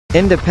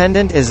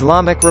Independent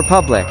Islamic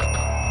Republic.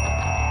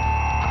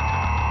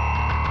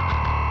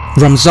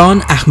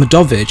 Ramzan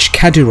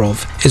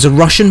Kadyrov is a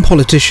Russian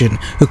politician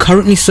who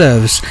currently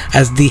serves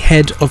as the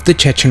head of the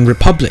Chechen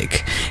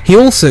Republic. He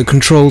also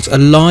controls a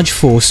large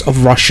force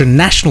of Russian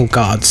National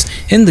Guards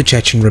in the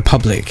Chechen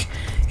Republic.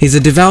 He's a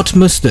devout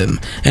Muslim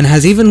and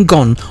has even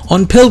gone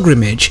on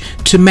pilgrimage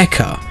to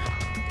Mecca.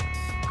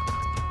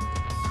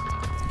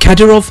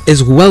 Kadyrov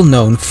is well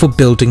known for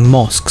building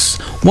mosques.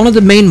 One of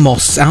the main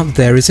mosques out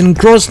there is in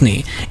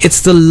Grozny.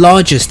 It's the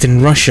largest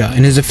in Russia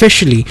and is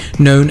officially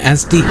known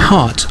as the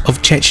heart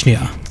of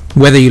Chechnya.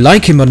 Whether you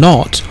like him or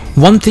not,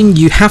 one thing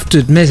you have to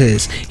admit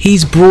is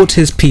he's brought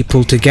his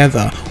people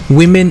together,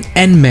 women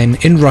and men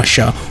in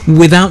Russia,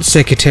 without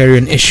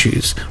sectarian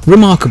issues.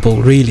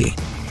 Remarkable, really.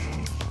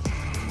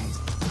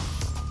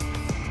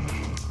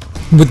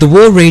 With the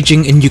war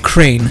raging in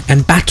Ukraine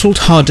and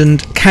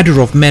battle-hardened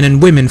Kadyrov men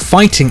and women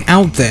fighting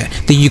out there,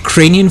 the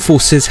Ukrainian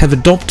forces have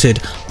adopted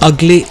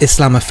ugly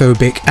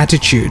Islamophobic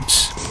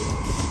attitudes.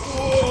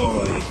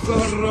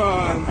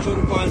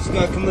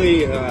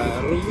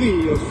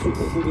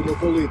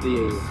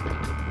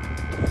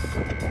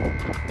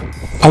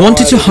 I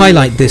wanted to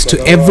highlight this to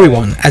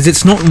everyone as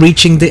it's not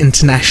reaching the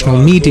international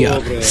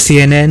media.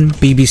 CNN,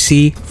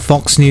 BBC,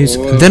 Fox News,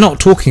 they're not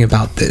talking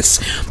about this.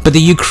 But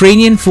the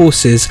Ukrainian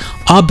forces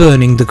are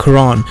burning the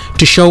Qur'an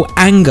to show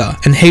anger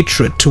and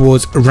hatred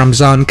towards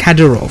Ramzan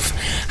Kadyrov.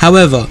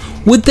 However,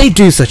 would they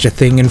do such a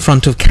thing in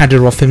front of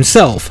Kadyrov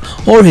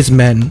himself or his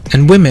men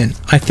and women?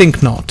 I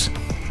think not.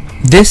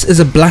 This is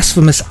a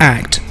blasphemous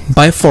act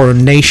by a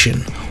foreign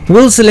nation.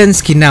 Will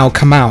Zelensky now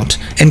come out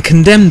and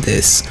condemn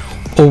this?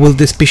 Or will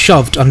this be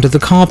shoved under the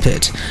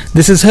carpet?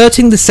 This is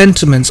hurting the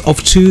sentiments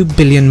of 2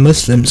 billion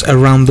Muslims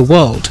around the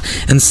world,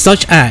 and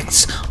such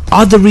acts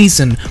are the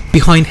reason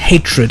behind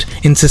hatred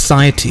in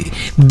society.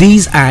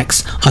 These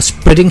acts are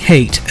spreading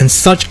hate, and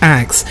such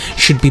acts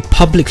should be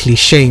publicly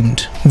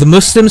shamed. The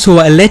Muslims who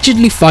are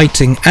allegedly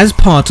fighting as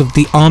part of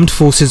the armed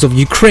forces of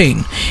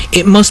Ukraine,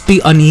 it must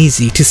be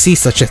uneasy to see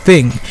such a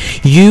thing.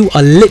 You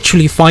are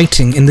literally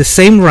fighting in the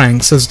same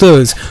ranks as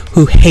those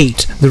who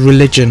hate the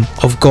religion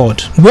of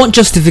God. What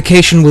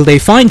justification will they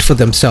find for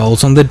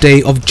themselves on the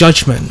day of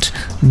judgment?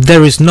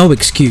 There is no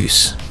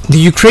excuse. The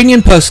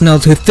Ukrainian personnel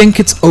who think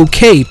it's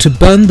okay to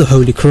burn the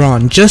Holy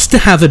Quran just to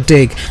have a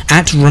dig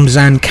at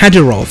Ramzan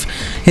Kadyrov,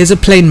 here's a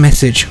plain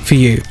message for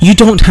you. You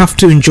don't have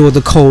to endure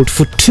the cold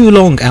for too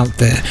long out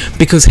there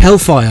because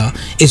hellfire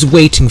is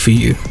waiting for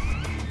you.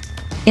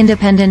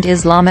 Independent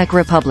Islamic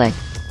Republic.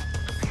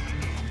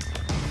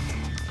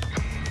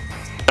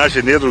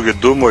 Наши недруги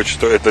думают,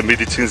 что это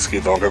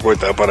медицинский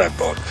какой-то аппарат.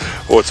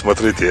 Вот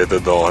смотрите, это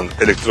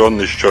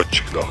электронный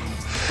счетчик.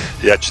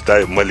 Я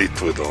читаю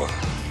молитвы.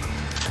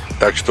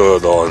 Так что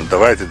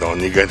давайте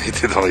не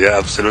гоните, я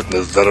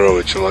абсолютно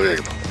здоровый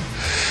человек.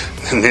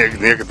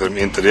 Некоторым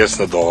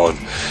интересно,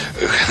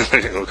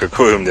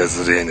 какое у меня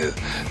зрение.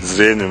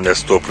 Зрение у меня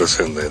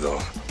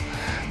 100%.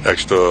 Так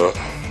что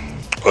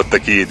вот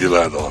такие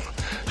дела.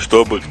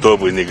 Что бы кто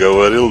бы ни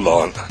говорил,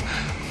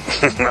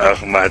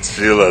 Ахмад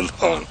сила,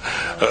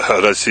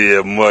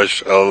 Россия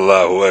мощь,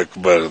 Аллаху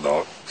Акбар.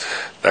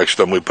 Так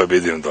что мы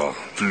победим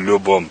в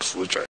любом случае.